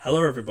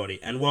Hello, everybody,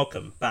 and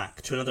welcome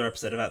back to another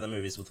episode of At the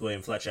Movies with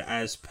William Fletcher.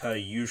 As per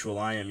usual,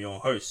 I am your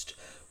host,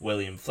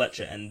 William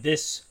Fletcher, and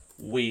this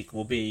week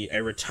will be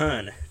a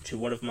return to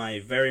one of my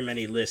very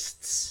many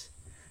lists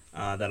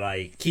that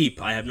I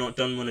keep. I have not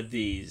done one of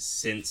these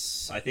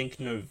since, I think,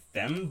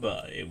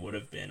 November it would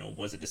have been, or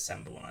was it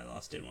December when I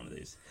last did one of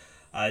these?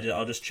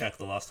 I'll just check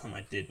the last time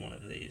I did one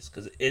of these,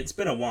 because it's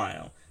been a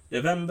while.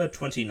 November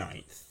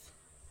 29th.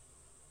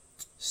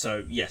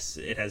 So, yes,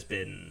 it has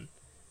been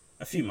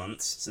a few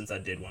months since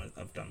I've done one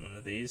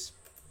of these.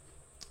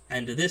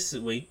 And this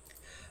week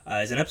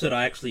is an episode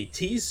I actually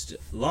teased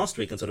last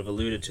week and sort of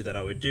alluded to that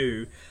I would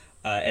do,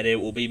 and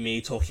it will be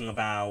me talking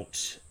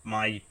about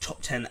my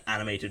top 10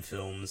 animated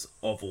films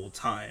of all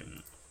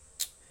time.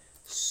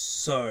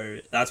 So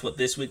that's what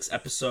this week's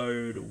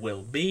episode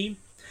will be.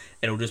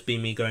 It'll just be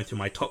me going through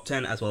my top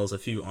 10 as well as a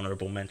few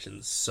honorable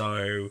mentions.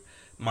 So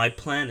my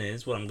plan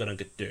is, what I'm going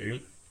to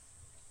do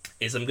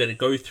is I'm going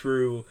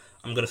to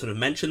sort of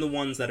mention the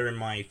ones that are in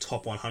my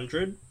top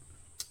 100,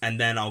 and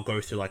then I'll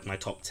go through like my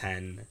top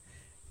 10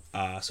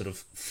 sort of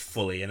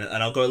fully, and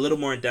I'll go a little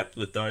more in depth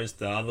with those.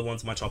 The other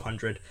ones in my top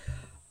 100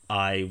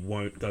 I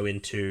won't go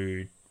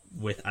into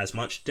with as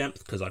much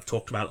depth because I've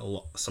talked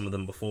about some of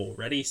them before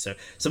already. So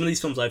some of these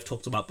films I've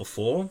talked about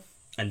before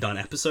and done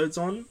episodes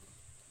on.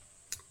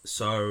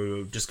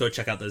 So just go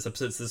check out those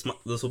episodes. This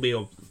will be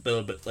a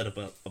little bit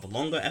of a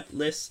longer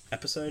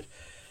episode.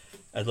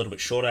 A little bit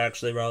shorter,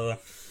 actually, rather.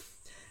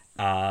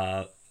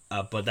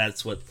 But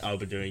that's what I'll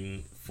be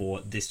doing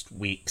for this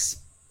week's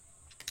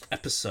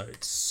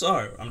episode.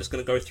 So, I'm just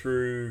going to go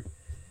through,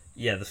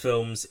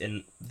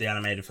 the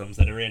animated films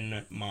that are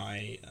in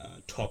my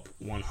top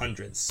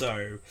 100.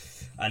 So,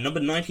 number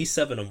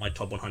 97 of my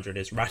top 100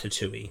 is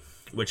Ratatouille,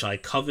 which I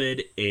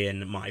covered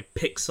in my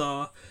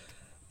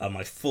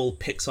my full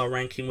Pixar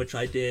ranking, which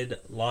I did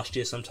last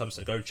year sometime,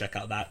 so go check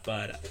out that.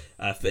 But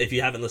if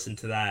you haven't listened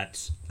to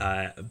that,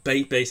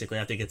 basically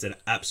I think it's an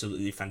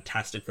absolutely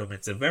fantastic film.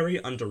 It's a very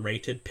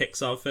underrated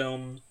Pixar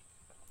film.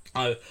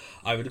 I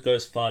would go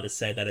as far to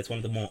say that it's one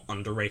of the more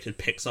underrated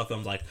Pixar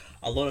films. Like,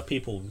 a lot of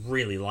people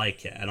really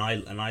like it, and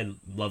I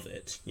love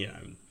it,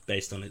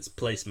 based on its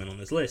placement on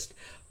this list.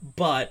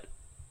 But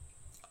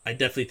I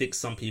definitely think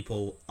some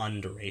people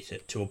underrate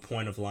it to a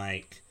point of,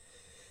 like,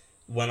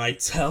 when I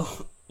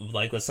tell...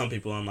 Like, with some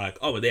people, I'm like,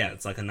 oh, yeah,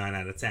 it's like a 9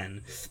 out of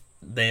 10.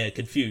 They're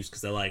confused,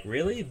 because they're like,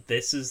 really?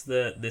 This is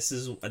a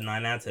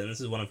 9 out of 10?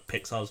 This is one of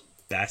Pixar's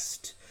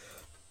best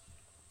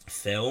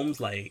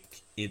films?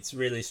 Like, it's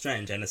really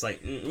strange. And it's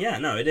like, yeah,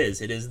 no, it is.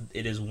 It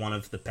is one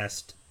of the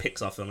best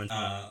Pixar films.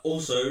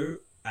 Also,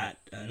 at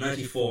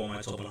 94 on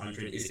my top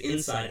 100 is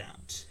Inside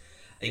Out.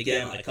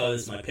 Again, I covered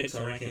this in my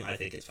Pixar ranking. I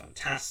think it's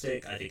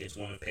fantastic. I think it's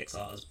one of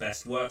Pixar's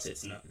best works.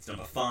 It's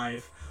number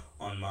 5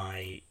 on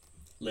my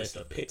list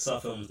of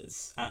Pixar films.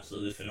 It's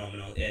absolutely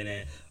phenomenal. In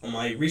it, on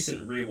my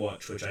recent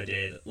rewatch, which I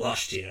did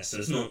last year, so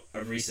it's not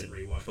a recent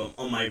rewatch, but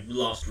on my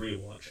last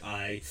rewatch,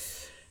 I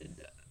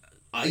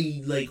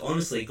like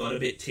honestly got a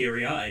bit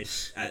teary-eyed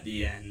at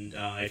the end.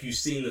 If you've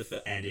seen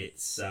and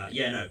it's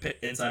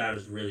Inside Out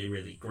is really,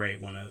 really great.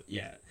 One of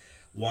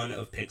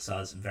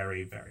Pixar's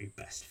very, very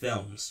best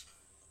films.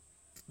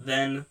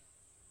 Then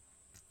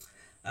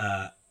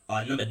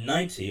number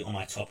 90 on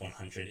my top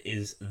 100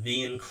 is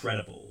The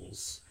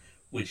Incredibles,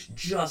 which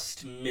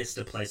just missed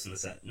a place in the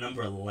set.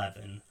 Number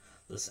 11.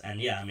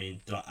 And yeah, I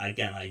mean,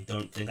 again, I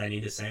don't think I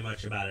need to say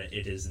much about it.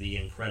 It is The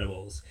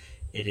Incredibles.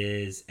 It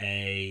is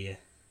a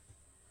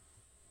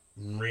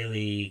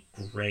really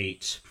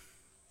great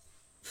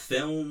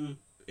film.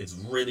 It's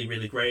really,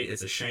 really great.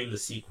 It's a shame the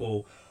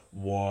sequel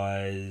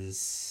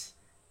wasn't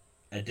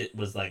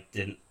as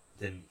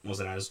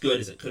good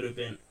as it could have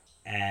been.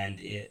 And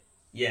it's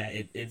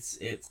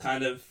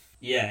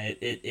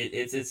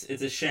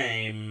a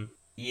shame.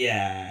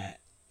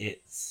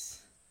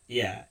 It's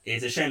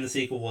a shame the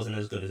sequel wasn't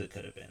as good as it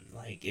could have been.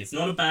 Like, it's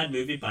not a bad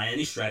movie by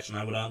any stretch, and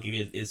I would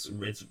argue it's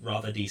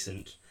rather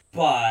decent.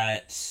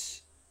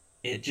 But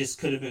it just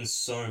could have been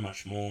so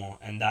much more,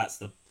 and that's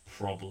the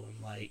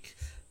problem. Like,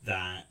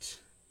 that's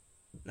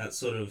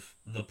sort of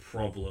the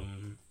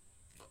problem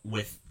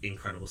with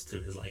Incredibles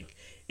 2, is, like,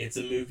 it's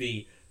a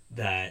movie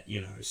that,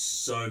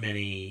 so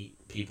many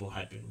people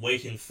had been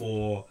waiting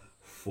for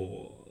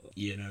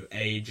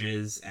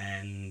ages,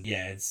 and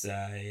it's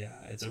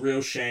a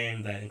real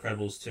shame that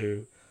Incredibles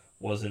 2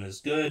 wasn't as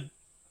good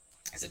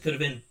as it could have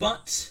been,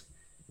 but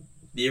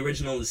the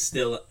original is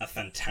still a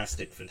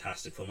fantastic,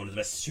 fantastic film, one of the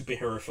best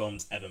superhero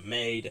films ever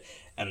made.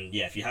 And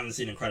if you haven't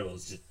seen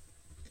Incredibles, just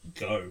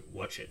go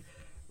watch it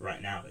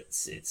right now.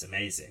 It's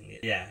amazing.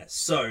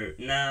 So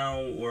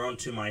now we're on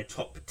to my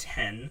top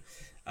 10.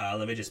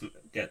 Let me just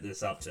get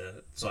this up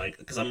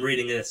because I'm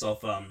reading this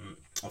off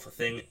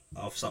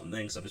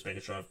something, so I'm just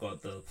making sure I've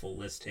got the full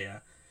list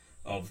here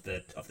of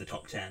the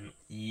top 10.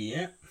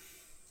 Yeah.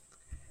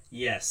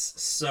 Yes.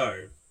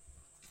 So,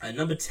 at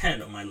number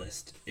 10 on my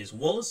list is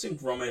Wallace and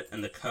Gromit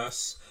and the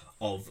Curse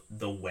of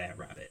the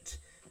Were-Rabbit.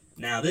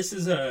 Now, this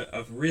is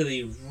a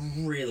really,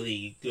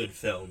 really good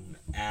film,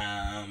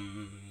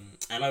 and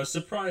I was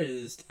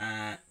surprised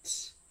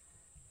at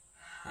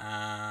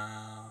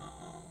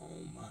how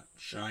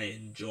much I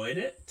enjoyed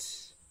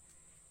it.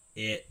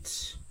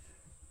 It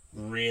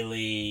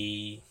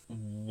really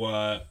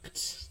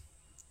worked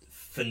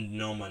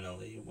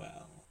phenomenally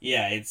well.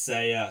 Yeah, it's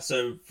a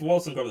so for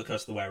Wallace and Gromit: The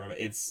Curse of the Were-Rabbit,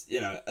 it's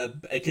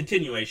a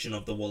continuation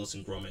of the Wallace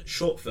and Gromit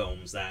short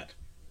films that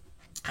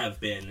have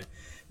been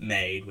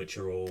made, which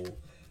are all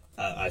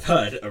I've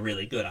heard are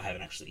really good. I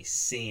haven't actually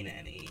seen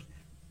any,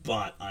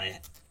 but I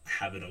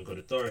have it on good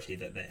authority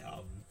that they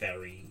are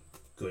very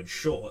good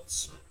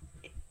shorts.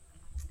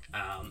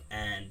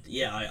 And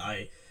yeah,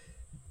 I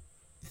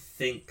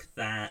think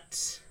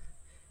that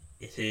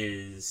it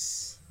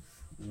is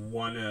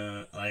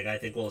I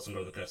think Wallace and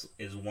Gromit: The Curse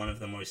is one of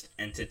the most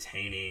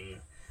entertaining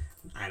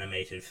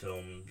animated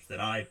films that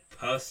I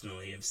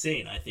personally have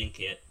seen. I think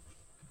it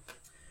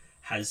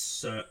has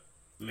so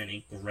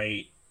many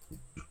great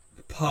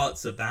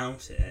parts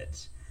about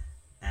it,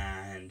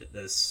 and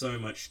there's so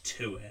much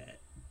to it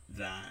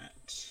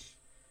that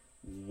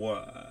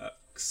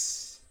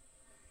works.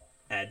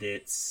 And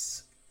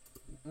it's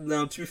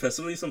now, to be fair,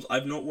 some of these films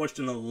I've not watched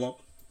in a long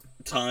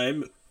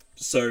time,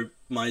 so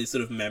my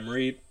sort of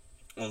memory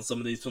on some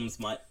of these films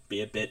might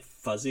be a bit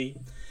fuzzy,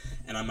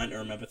 and I might not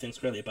remember things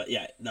correctly. But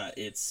yeah, no,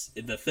 it's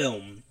the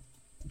film.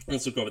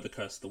 Also, Go with the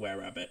Curse of the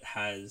Were-Rabbit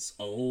has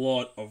a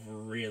lot of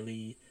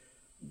really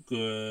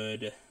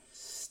good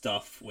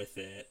stuff with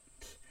it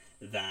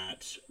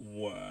that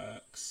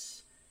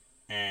works,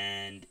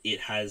 and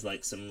it has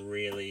like some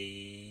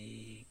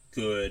really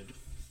good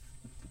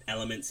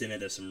elements in it.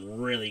 There's some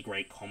really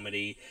great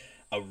comedy,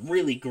 a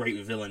really great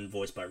villain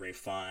voiced by Ralph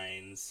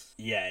Fiennes.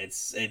 Yeah,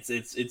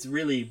 it's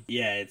really,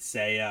 yeah, it's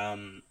a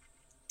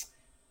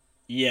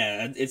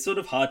yeah, it's sort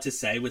of hard to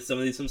say with some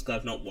of these films because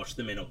I've not watched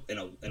them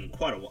in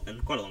quite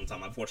a long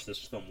time. I've watched this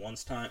film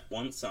once, and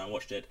I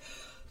watched it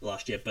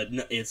last year, but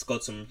it's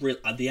got some real.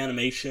 The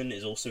animation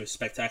is also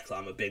spectacular.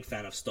 I'm a big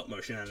fan of stop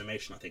motion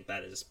animation. I think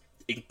that is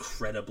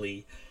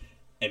incredibly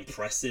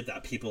impressive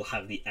that people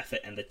have the effort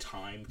and the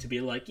time to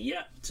be like,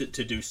 yeah, to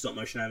do stop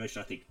motion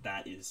animation. I think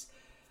that is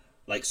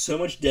like so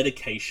much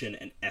dedication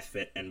and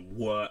effort and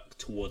work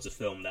towards a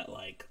film that,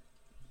 like,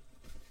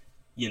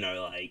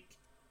 like,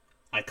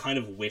 I kind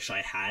of wish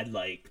I had,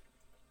 like,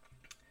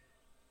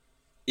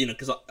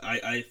 because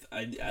I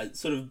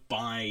sort of,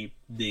 by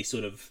the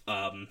sort of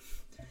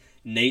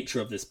nature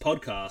of this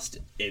podcast,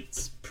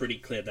 it's pretty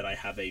clear that I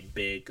have a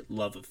big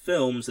love of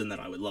films and that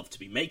I would love to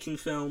be making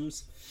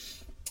films.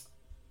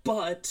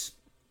 But,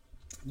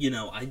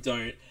 I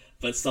don't.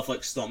 But stuff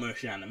like stop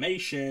motion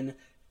animation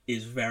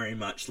is very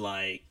much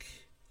like,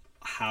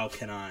 how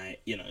can I,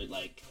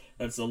 like,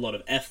 that's a lot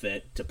of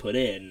effort to put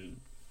in.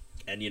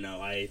 And,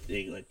 I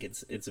think, like,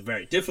 it's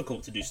very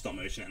difficult to do stop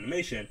motion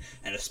animation,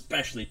 and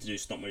especially to do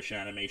stop motion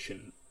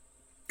animation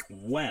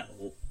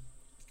well.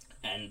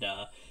 And,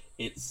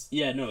 it's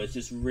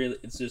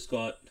just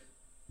got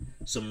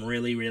some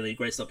really, really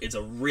great stuff. It's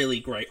a really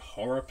great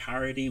horror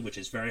parody, which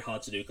is very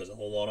hard to do because a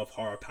whole lot of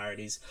horror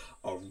parodies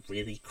are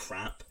really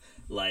crap.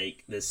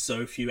 Like, there's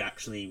so few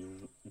actually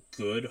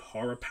good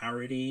horror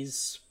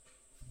parodies.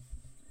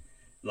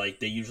 Like,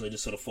 they usually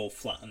just sort of fall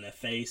flat on their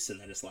face, and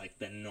they're just like,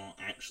 they're not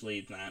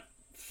actually that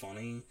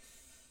funny,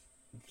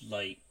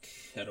 like,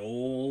 at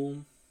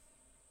all.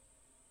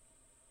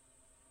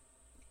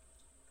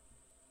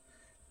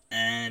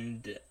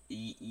 And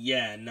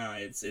yeah, no,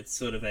 it's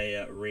sort of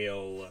a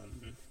real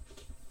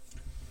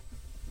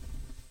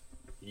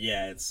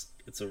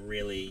it's a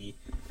really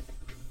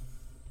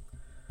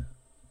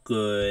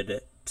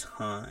good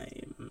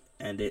time,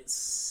 and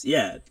it's,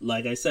 yeah,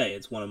 like I say,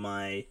 it's one of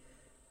my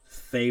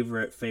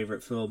favorite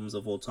films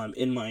of all time,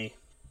 in my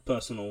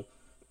personal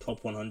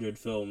top 100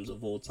 films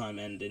of all time.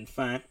 And in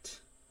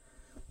fact,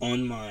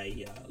 on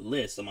my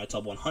list, on my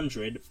top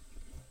 100,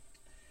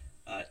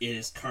 it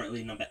is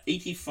currently number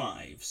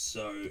 85,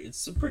 so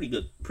it's a pretty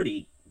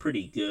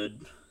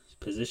good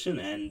position,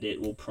 and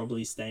it will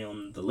probably stay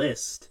on the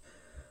list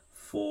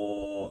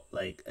for,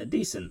 like, a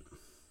decent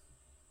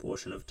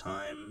portion of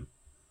time.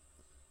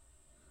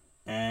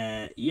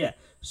 Yeah,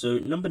 so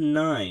number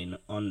 9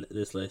 on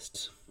this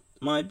list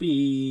might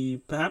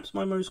be perhaps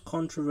my most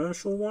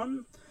controversial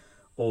one,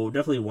 or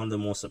definitely one of the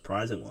more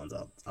surprising ones,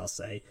 I'll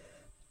say.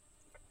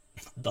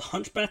 The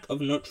Hunchback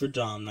of Notre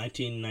Dame,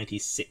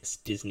 1996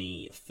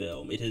 Disney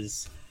film. It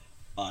is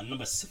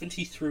number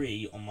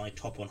 73 on my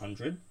top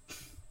 100.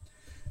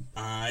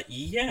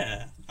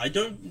 Yeah, I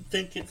don't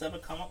think it's ever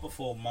come up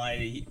before,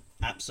 my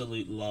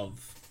absolute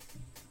love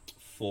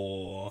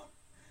for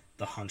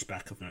The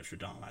Hunchback of Notre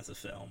Dame as a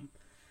film.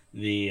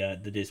 The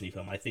Disney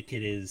film. I think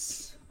it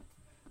is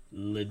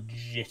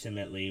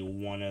legitimately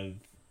one of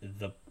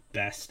the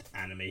best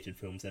animated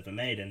films ever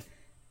made, and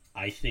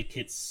I think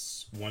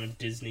it's one of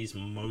Disney's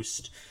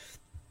most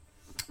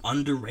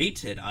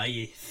underrated.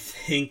 I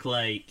think,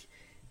 like,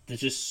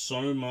 there's just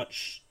so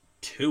much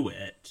to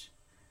it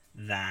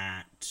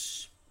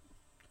that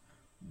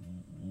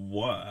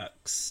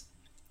works,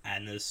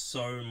 and there's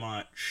so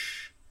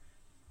much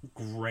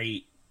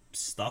great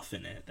stuff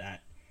in it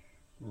that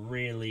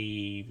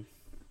really,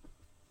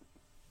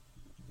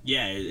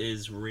 yeah, it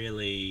is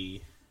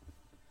really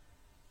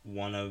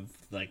one of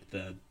like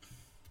the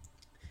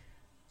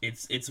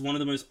it's one of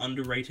the most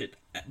underrated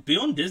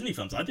beyond Disney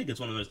films. I think it's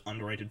one of the most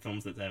underrated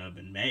films that's ever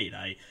been made.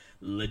 I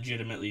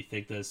legitimately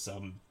think there's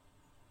some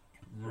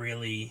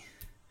really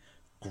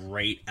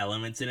great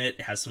elements in it.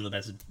 It has some of the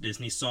best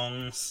Disney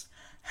songs.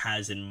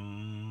 Has, in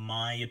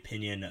my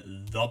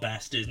opinion, the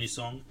best Disney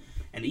song,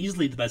 and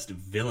easily the best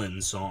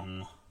villain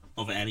song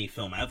of any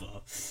film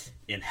ever.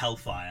 In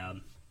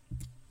Hellfire,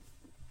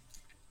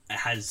 it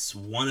has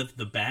one of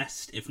the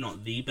best, if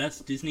not the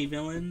best, Disney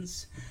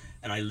villains.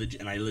 And I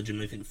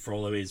legitimately think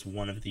Frollo is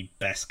one of the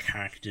best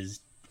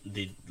characters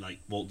the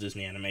Walt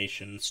Disney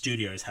Animation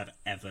Studios have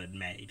ever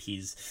made.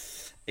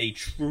 He's a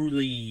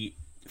truly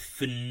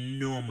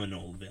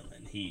phenomenal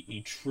villain.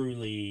 He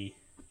truly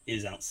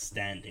is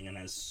outstanding and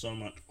has so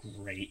much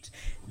great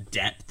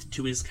depth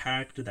to his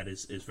character that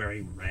is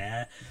very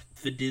rare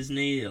for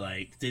Disney.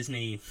 Like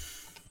Disney,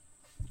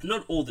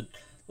 not all the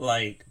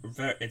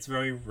it's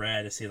very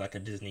rare to see like a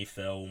Disney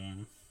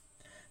film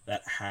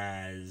that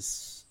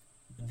has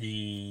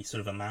the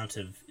sort of amount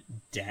of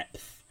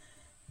depth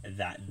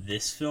that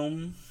this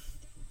villain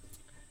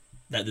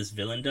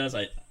does.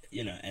 And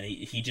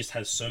he just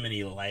has so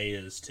many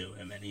layers to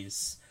him, and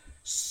he's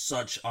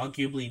such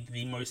arguably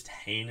the most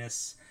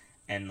heinous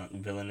and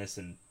villainous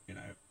and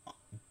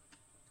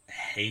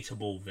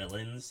hateable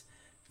villains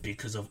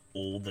because of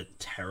all the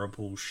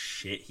terrible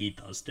shit he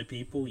does to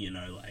people.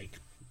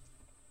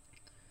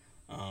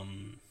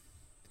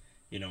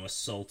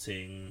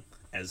 Assaulting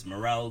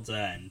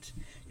Esmeralda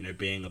and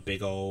being a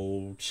big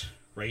old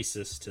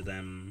racist to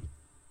them,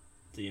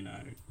 the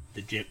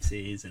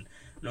gypsies and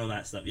all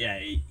that stuff.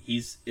 Yeah,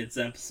 it's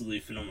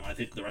absolutely phenomenal. I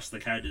think the rest of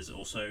the characters are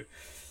also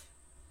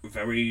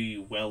very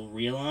well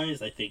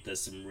realized. I think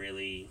there's some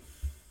really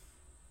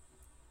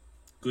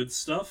good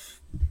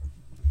stuff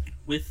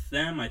with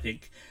them. I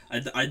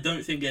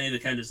don't think any of the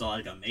characters are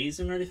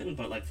amazing or anything,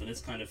 but for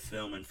this kind of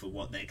film and for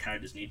what their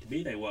characters need to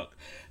be, they work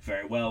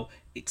very well,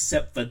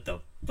 except for the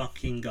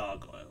fucking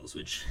gargoyles,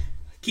 which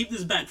keep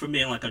this back from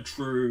being a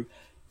true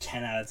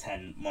 10 out of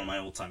 10, one of my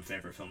all-time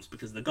favorite films,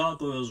 because the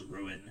gargoyles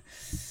ruin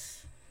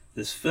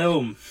this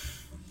film,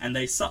 and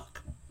they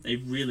suck. They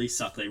really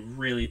suck. They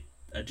really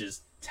are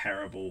just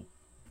terrible,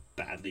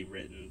 badly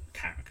written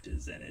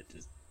characters, and it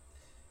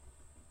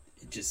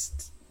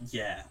just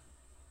yeah.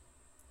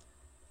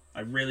 I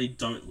really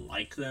don't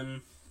like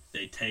them.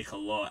 They take a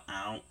lot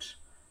out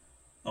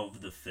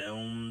of the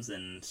films,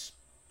 and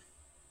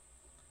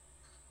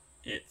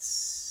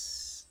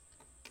it's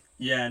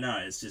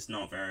just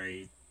not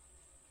very.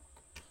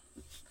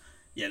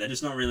 Yeah, they're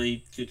just not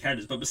really good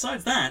characters. But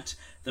besides that,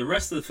 the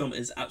rest of the film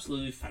is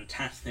absolutely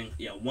fantastic.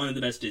 Yeah, one of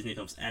the best Disney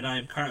films. And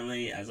I'm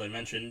currently, as I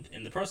mentioned,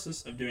 in the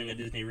process of doing a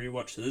Disney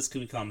rewatch, so this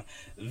could become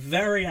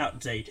very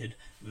outdated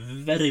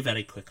very,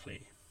 very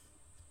quickly.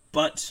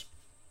 But,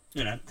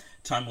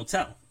 time will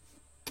tell.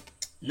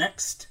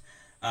 Next,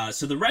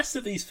 so the rest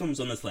of these films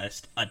on this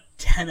list are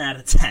 10 out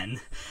of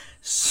 10.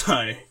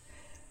 So,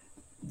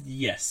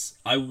 yes,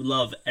 I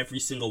love every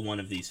single one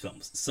of these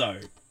films. So,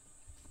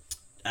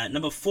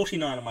 number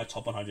 49 on my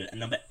top 100 and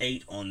number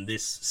 8 on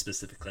this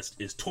specific list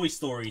is Toy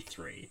Story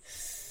 3.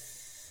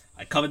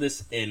 I covered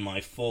this in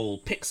my full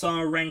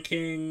Pixar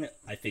ranking.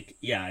 I think,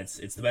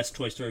 it's the best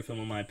Toy Story film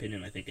in my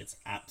opinion. I think it's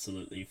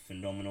absolutely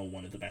phenomenal.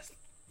 One of the best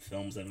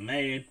films ever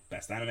made,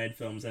 best animated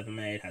films ever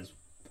made, has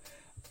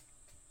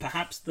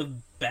perhaps the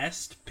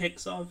best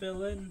Pixar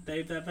villain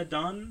they've ever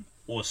done,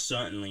 or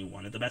certainly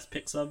one of the best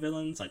Pixar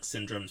villains.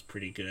 Syndrome's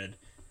pretty good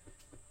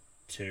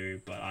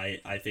too, but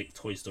I think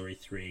Toy Story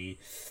 3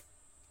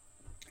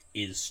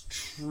 is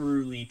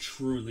truly,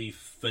 truly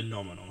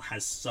phenomenal.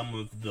 Has some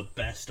of the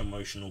best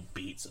emotional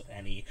beats of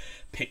any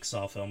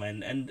Pixar film,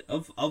 and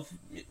of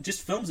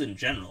just films in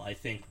general. I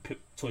think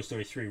Toy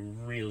Story 3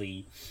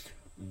 really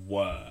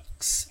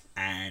works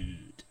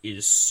and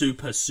is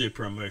super,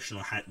 super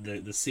emotional.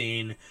 The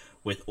scene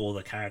with all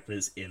the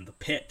characters in the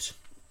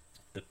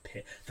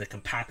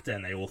compactor,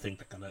 and they all think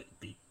they're gonna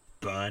be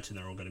burnt and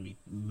they're all gonna be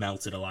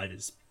melted alive,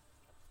 is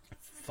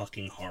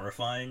fucking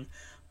horrifying,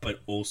 but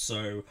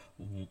also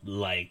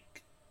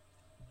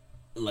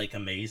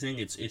amazing.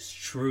 It's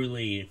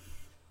truly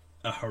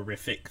a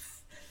horrific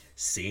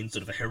scene,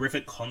 sort of a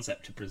horrific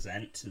concept to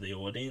present to the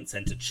audience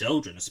and to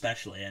children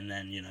especially. And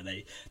then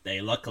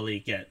they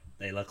luckily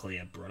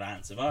are brought out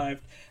and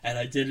survived. And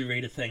I did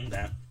read a thing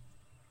that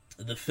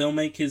the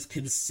filmmakers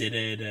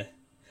considered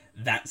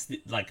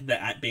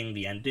that being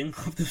the ending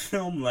of the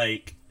film.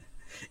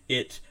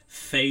 It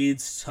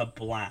fades to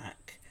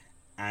black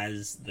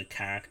as the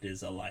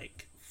characters are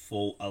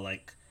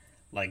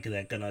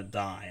they're gonna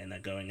die and they're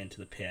going into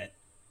the pit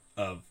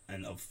of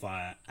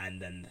fire,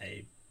 and then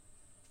it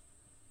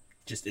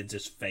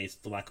just fades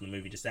to black and the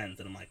movie just ends.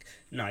 And I'm like,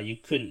 no, you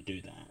couldn't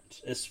do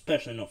that,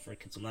 especially not for a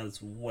kids film. That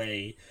is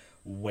way,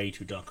 way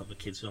too dark of a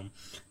kids film.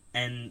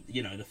 And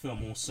the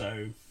film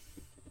also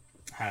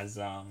has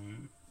a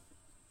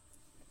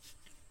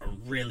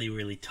really,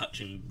 really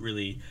touching,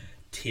 really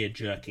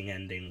tear-jerking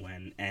ending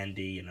when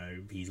Andy,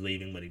 he's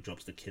leaving, but he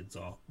drops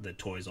the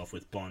toys off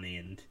with Bonnie,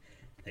 and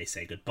They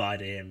say goodbye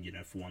to him,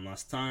 for one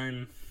last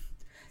time.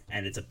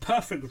 And it's a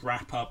perfect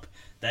wrap-up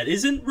that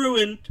isn't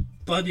ruined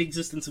by the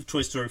existence of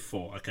Toy Story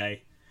 4,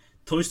 okay?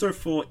 Toy Story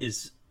 4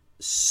 is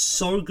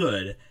so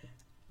good.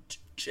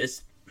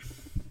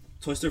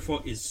 Toy Story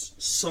 4 is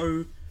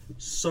so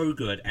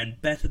good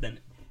and better than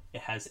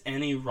it has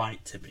any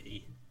right to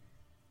be.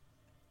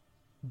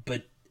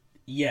 But,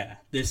 yeah,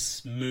 Toy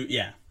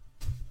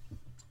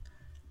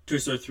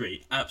Story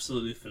 3,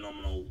 absolutely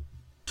phenomenal.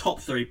 Top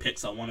 3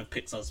 Pixar, one of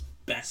Pixar's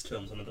best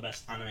films, one of the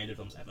best animated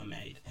films ever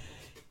made.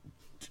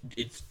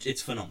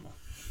 It's phenomenal.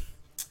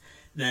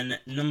 Then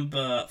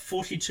number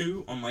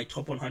 42 on my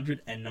top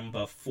 100 and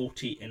number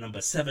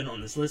 7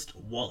 on this list,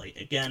 WALL-E.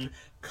 Again,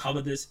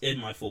 covered this in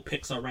my full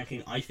Pixar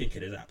ranking. I think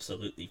it is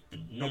absolutely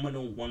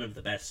phenomenal. One of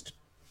the best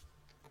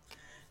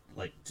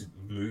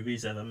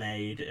movies ever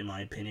made, in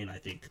my opinion. I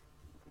think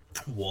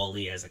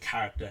WALL-E as a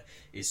character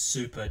is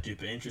super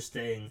duper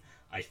interesting.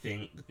 I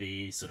think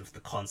the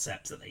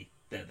concepts that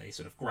they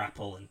sort of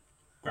grapple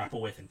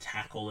with and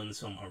tackle in this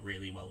film are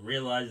really well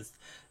realized.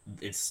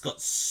 It's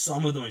got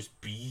some of the most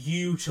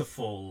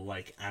beautiful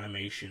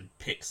animation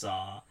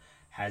Pixar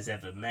has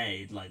ever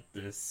made.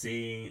 The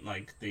scene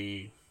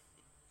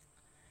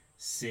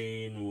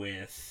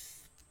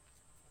with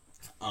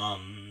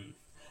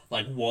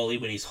WALL-E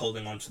when he's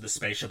holding onto the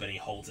spaceship and he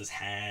holds his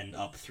hand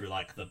up through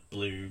the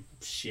blue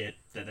shit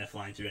that they're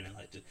flying through,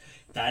 and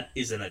that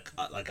is an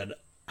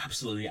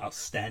absolutely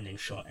outstanding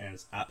shot, and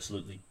it's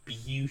absolutely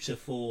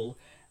beautiful.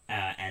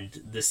 And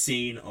the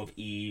scene of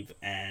Eve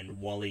and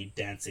WALL-E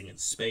dancing in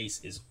space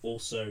is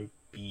also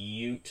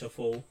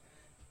beautiful,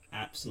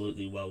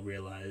 absolutely well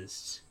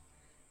realized,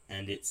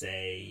 and it's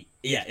a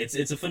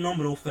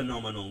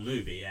phenomenal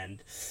movie.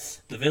 And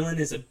the villain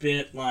is a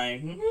bit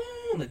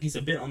he's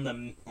a bit on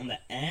the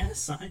air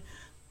side,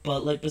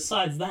 but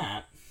besides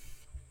that,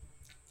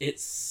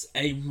 it's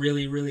a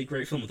really, really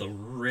great film with a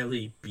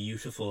really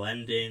beautiful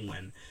ending.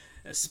 When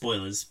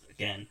spoilers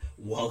again,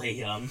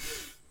 WALL-E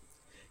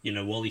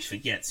WALL-E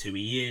forgets who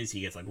he is. He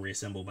gets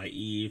reassembled by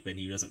Eve, but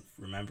he doesn't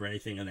remember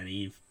anything, and then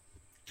Eve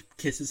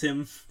kisses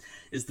him,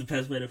 is the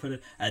best way to put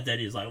it. And then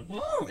he's like,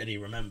 whoa, and he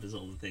remembers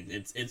all the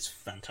things. It's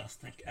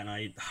fantastic, and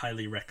I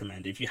highly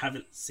recommend, if you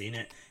haven't seen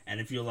it, and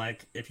if you're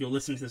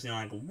listening to this and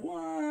you're like,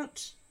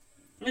 what?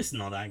 It's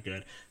not that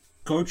good.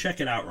 Go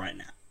check it out right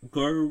now.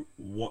 Go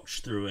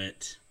watch through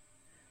it.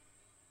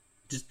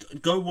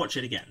 Just go watch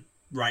it again,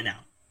 right now.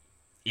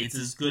 It's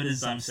as good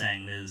as I'm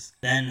saying it is.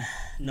 Then,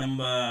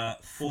 number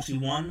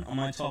 41 on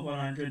my top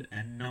 100,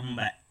 and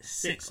number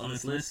 6 on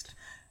this list,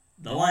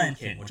 The Lion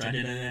King, which I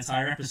did an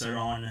entire episode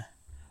on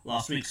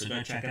last week, so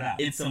go check it out.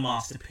 It's a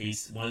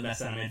masterpiece, one of the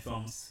best animated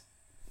films,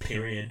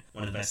 period.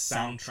 One of the best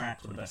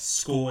soundtracks, one of the best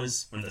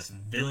scores, one of the best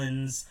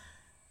villains.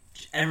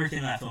 Everything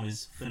in that film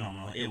is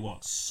phenomenal. It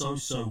works so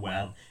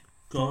well.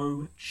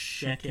 Go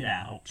check it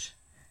out,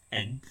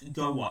 and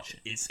go watch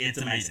it. It's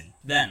amazing.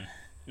 Then,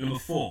 number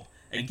 4.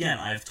 Again,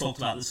 I have talked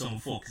about this film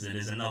before because it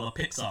is another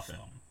Pixar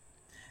film,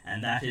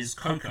 and that is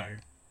Coco.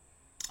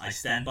 I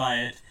stand by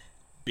it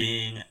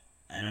being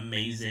an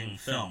amazing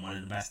film, one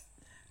of the best,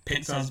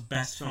 Pixar's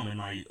best film in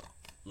my,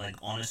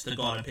 honest to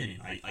God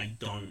opinion. I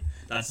don't,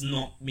 that's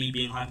not me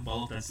being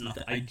hyperbolic, that's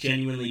nothing, I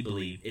genuinely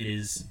believe it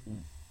is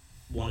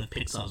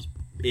Pixar's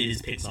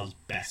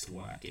best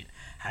work. It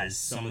has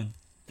some of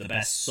the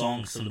best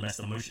songs, some of the best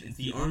emotion. It's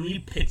the only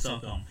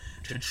Pixar film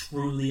to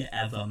truly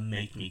ever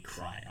make me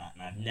cry.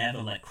 And I've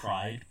never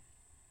cried.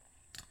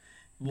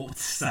 Well,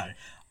 sorry.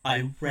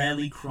 I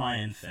rarely cry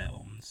in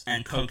films,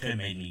 and Coco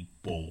made me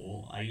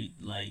bawl. I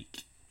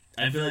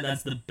feel like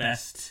that's the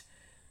best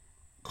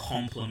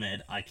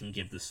compliment I can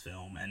give this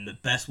film, and the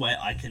best way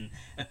I can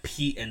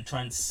appeal and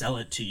try and sell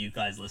it to you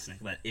guys listening,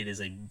 that it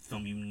is a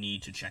film you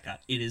need to check out.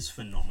 It is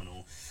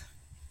phenomenal.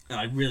 And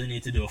I really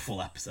need to do a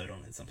full episode on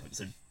it at some point,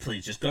 so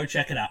please, just go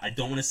check it out. I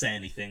don't want to say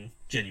anything,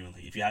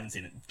 genuinely. If you haven't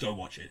seen it, go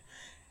watch it.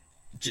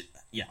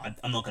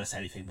 I'm not going to say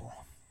anything more.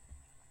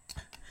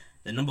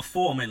 Then number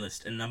 4 on my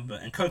list, and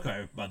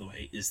Coco, by the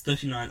way, is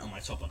 39 on my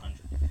top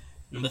 100.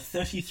 Number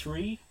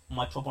 33 on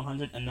my top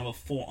 100, and number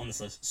 4 on this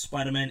list,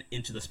 Spider-Man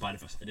Into the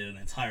Spider-Verse. I did an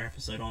entire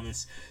episode on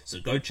this, so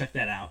go check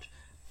that out.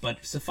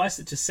 But suffice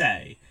it to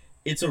say,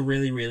 it's a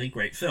really, really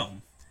great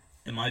film.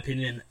 In my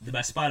opinion, the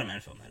best Spider-Man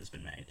film that has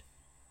been made.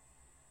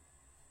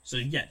 So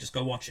yeah, just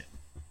go watch it.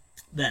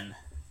 Then,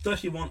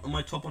 31 on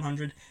my top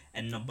 100,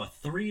 and number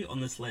 3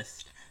 on this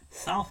list,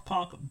 South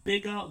Park,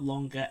 Bigger,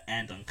 Longer,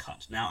 and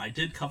Uncut. Now, I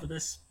did cover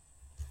this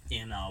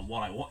in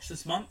what I watched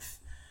this month,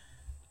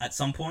 at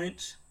some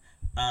point.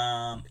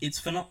 It's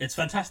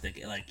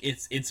fantastic.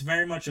 It's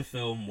very much a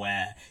film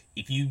where,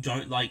 if you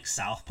don't like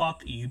South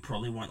Park, you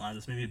probably won't like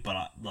this movie,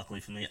 but luckily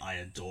for me, I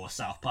adore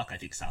South Park. I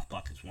think South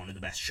Park is one of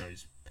the best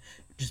shows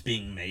just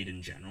being made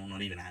in general,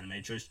 not even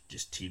animated shows,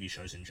 just TV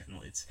shows in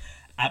general. It's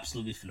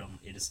absolutely phenomenal.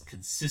 It is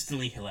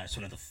consistently hilarious.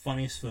 One of the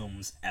funniest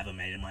films ever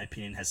made, in my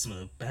opinion. It has some of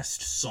the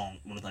best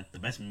one of the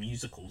best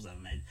musicals ever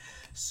made.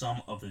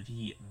 Some of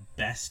the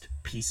best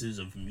pieces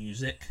of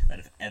music that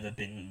have ever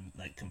been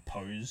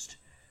composed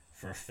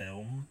for a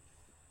film.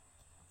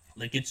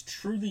 Like, it's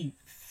truly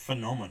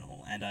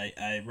phenomenal, and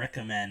I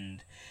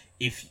recommend,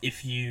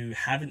 if you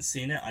haven't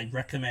seen it, I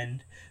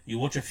recommend you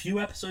watch a few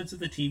episodes of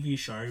the TV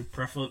show,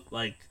 prefer,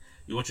 like,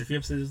 you watch a few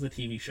episodes of the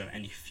TV show,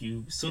 and if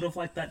you sort of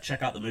like that,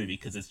 check out the movie,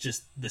 because it's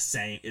just the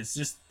same, it's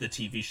just the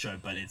TV show,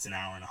 but it's an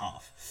hour and a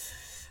half.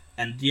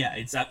 And yeah,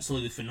 it's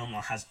absolutely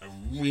phenomenal. Has a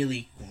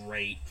really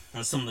great,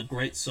 has some of the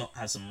great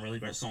has some really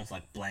great songs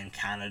like "Blame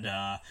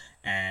Canada"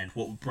 and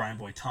 "What Would Brian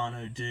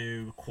Boitano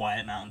Do,"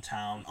 "Quiet Mountain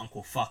Town,"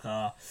 "Uncle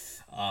Fucker,"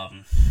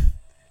 um,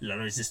 "La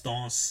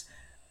Resistance,"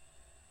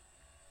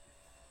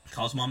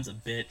 "Carl's Mom's a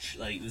Bitch."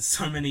 Like, there's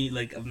so many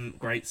like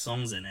great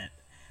songs in it,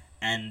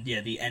 and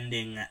yeah, the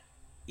ending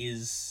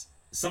is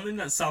something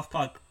that South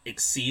Park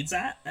exceeds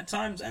at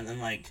times, and then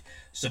like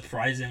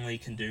surprisingly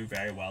can do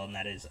very well, and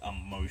that is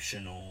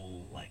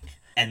emotional like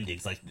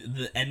endings. Like,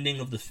 the ending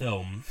of the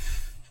film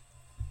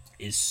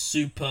is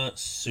super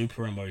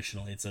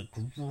emotional. It's a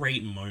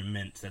great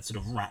moment that sort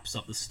of wraps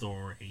up the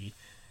story,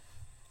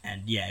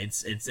 and yeah,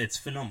 it's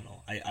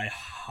phenomenal. I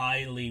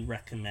highly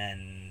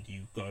recommend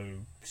you go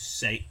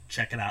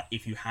check it out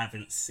if you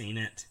haven't seen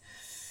it.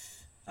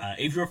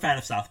 If you're a fan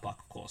of South Park,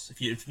 of course.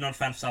 If you're not a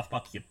fan of South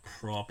Park, you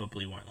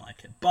probably won't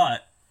like it.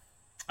 But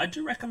I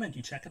do recommend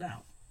you check it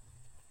out.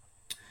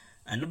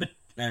 And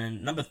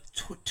number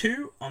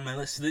two on my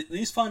list.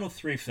 These final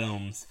three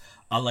films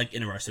are like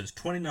in a row. So it's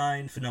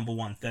 29 for number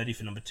one, 30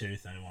 for number two,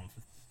 31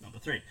 for number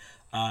three.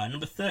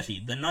 Number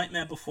 30, The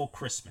Nightmare Before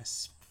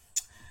Christmas.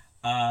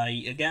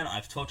 Again,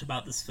 I've talked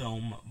about this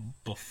film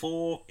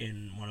before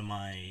in one of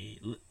my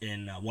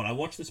what I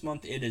watched this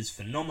month. It is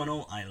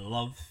phenomenal. I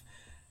love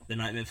The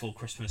Nightmare Before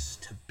Christmas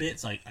to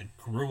bits. I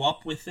grew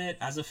up with it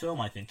as a film.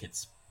 I think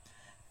it's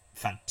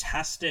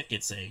fantastic.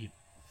 It's a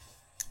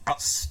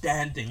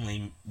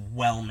outstandingly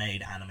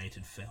well-made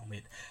animated film.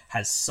 It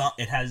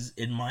has,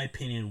 in my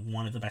opinion,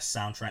 one of the best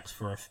soundtracks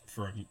for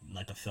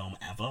like a film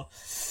ever.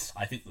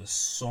 I think there's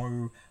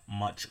so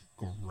much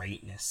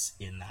greatness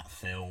in that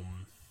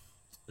film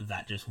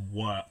that just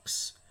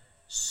works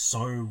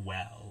so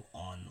well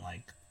on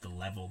like the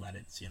level that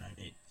it's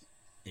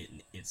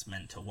it's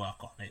meant to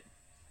work on. It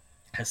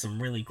has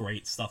some really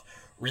great stuff,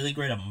 really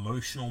great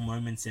emotional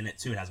moments in it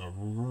too. It has a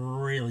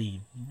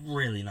really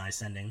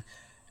nice ending.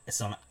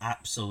 Some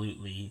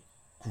absolutely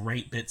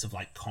great bits of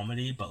like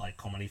comedy, but like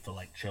comedy for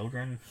like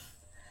children.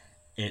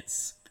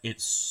 It's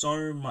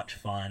so much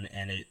fun,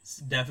 and it's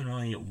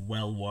definitely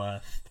well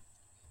worth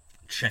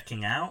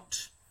checking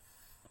out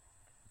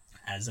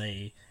as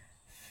a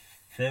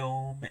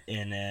film.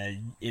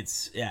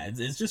 It's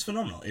just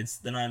phenomenal. It's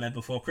The Nightmare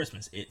Before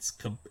Christmas. It's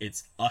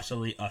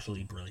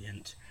utterly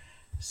brilliant.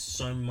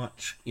 So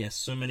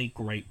many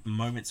great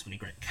moments, so many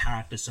great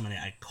characters, so many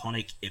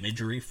iconic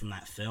imagery from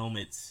that film.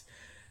 It's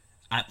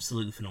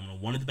absolutely phenomenal.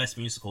 One of the best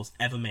musicals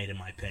ever made, in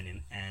my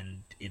opinion,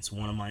 and it's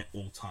one of my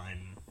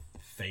all-time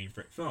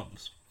favorite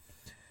films.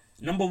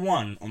 Number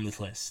one on this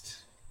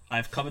list.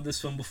 I've covered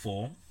this film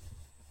before.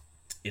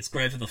 It's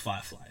Grave of the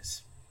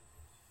Fireflies.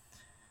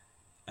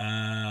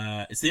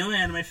 It's the only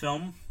anime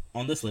film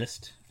on this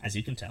list, as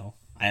you can tell.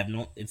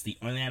 It's the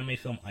only anime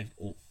film I've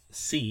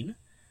seen,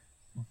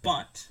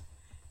 but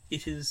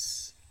it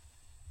is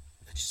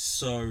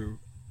so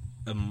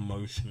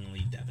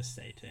emotionally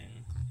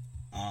devastating.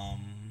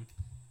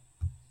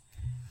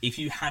 If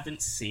you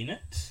haven't seen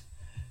it,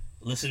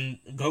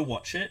 go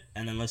watch it,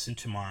 and then listen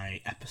to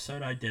my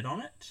episode I did on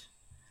it,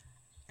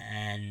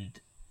 and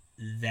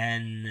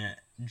then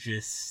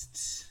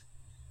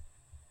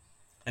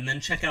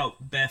check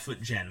out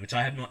Barefoot Gen, which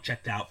I have not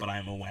checked out, but I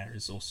am aware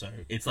is also,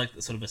 it's like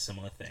sort of a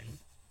similar thing.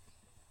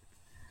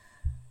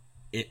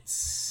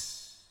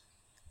 It's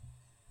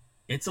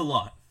a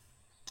lot.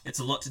 It's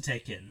a lot to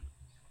take in,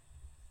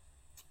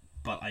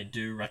 but I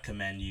do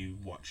recommend you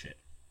watch it.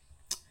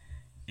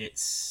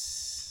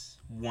 It's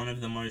one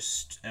of the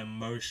most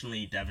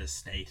emotionally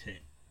devastating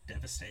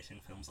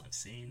films I've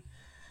seen.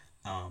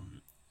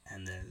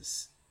 And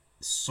there's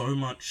so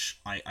much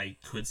I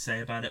could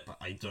say about it, but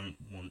I don't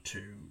want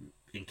to,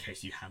 in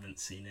case you haven't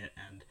seen it.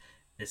 And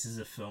this is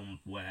a film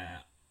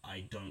where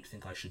I don't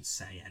think I should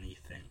say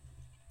anything.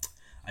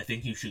 I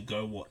think you should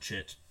go watch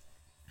it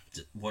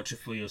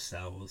for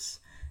yourselves,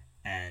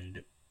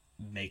 and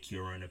make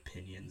your own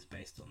opinions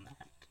based on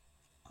that.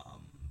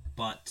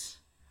 But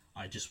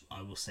I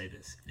will say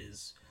this: it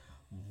is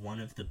one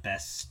of the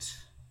best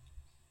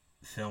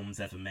films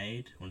ever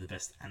made, one of the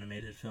best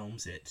animated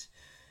films.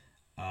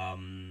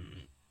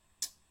 I'm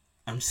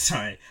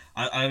sorry,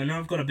 I know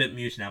I've got a bit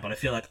muted now, but I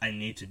feel like I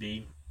need to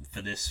be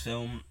for this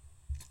film.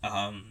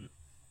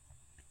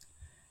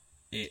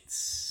 It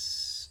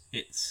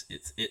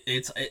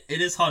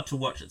is hard to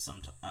watch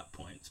at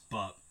points,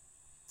 but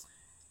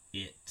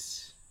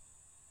it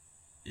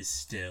is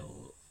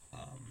still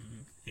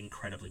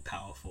incredibly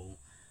powerful,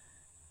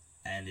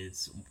 and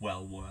it's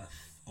well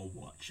worth a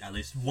watch. At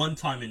least one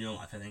time in your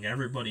life. I think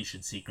everybody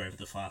should see Grave of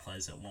the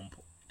Fireflies at one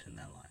point in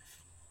their life.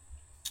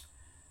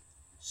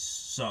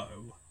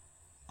 So,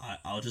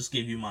 I'll just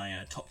give you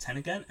my top 10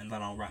 again, and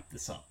then I'll wrap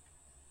this up.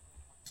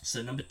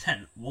 So, number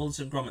 10, Wallace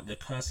and Gromit, The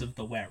Curse of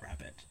the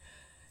Were-Rabbit.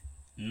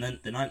 And then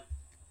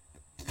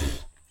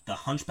The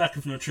Hunchback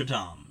of Notre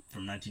Dame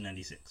from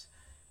 1996,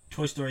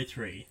 Toy Story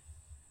 3,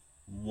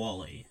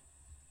 WALL-E,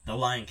 The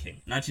Lion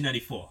King,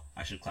 1994,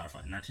 I should clarify,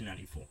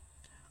 1994,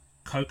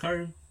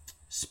 Coco,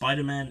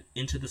 Spider-Man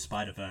Into the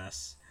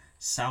Spider-Verse,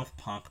 South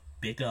Park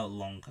Bigger,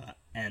 Longer,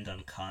 and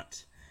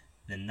Uncut,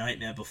 The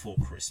Nightmare Before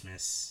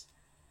Christmas,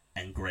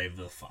 and Grave of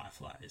the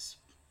Fireflies.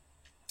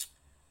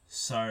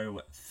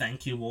 So,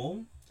 thank you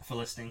all for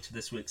listening to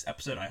this week's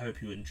episode. I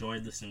hope you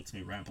enjoyed listening to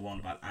me ramble on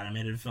about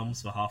animated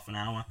films for half an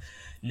hour.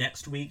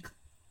 Next week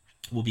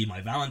will be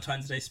my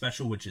Valentine's Day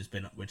special, which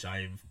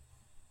I've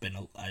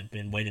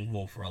been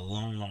waiting for a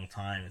long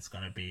time. It's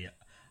gonna be.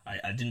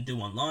 I didn't do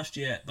one last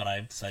year, but I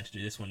decided to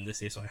do this one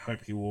this year. So I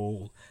hope you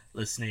all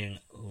listening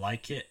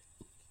like it,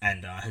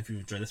 and I hope you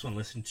enjoyed this one.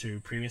 Listen to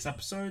previous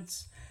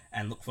episodes,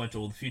 and look forward to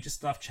all the future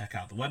stuff. Check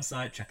out the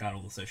website. Check out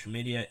all the social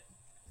media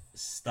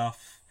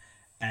stuff.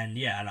 And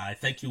yeah, and I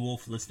thank you all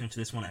for listening to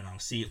this one, and I'll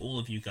see all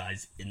of you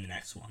guys in the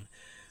next one.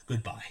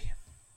 Goodbye.